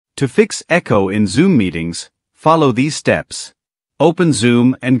To fix echo in Zoom meetings, follow these steps. Open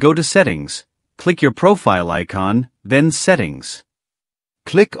Zoom and go to Settings. Click your profile icon, then Settings.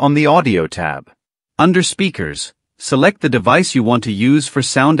 Click on the Audio tab. Under Speakers, select the device you want to use for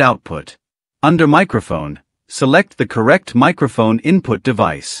sound output. Under Microphone, select the correct microphone input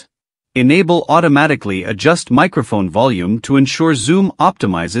device. Enable Automatically Adjust Microphone Volume to ensure Zoom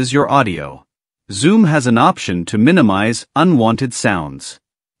optimizes your audio. Zoom has an option to minimize unwanted sounds.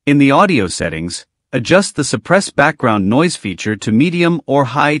 In the audio settings, adjust the Suppress Background Noise feature to medium or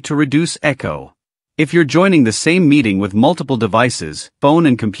high to reduce echo. If you're joining the same meeting with multiple devices, phone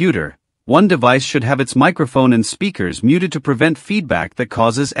and computer, one device should have its microphone and speakers muted to prevent feedback that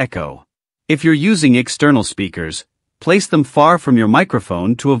causes echo. If you're using external speakers, place them far from your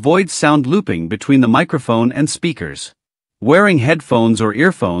microphone to avoid sound looping between the microphone and speakers. Wearing headphones or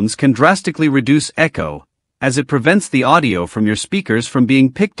earphones can drastically reduce echo, as it prevents the audio from your speakers from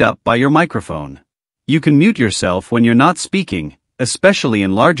being picked up by your microphone. You can mute yourself when you're not speaking, especially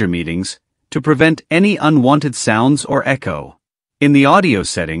in larger meetings, to prevent any unwanted sounds or echo. In the audio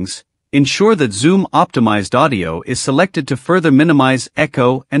settings, ensure that Zoom optimized audio is selected to further minimize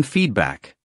echo and feedback.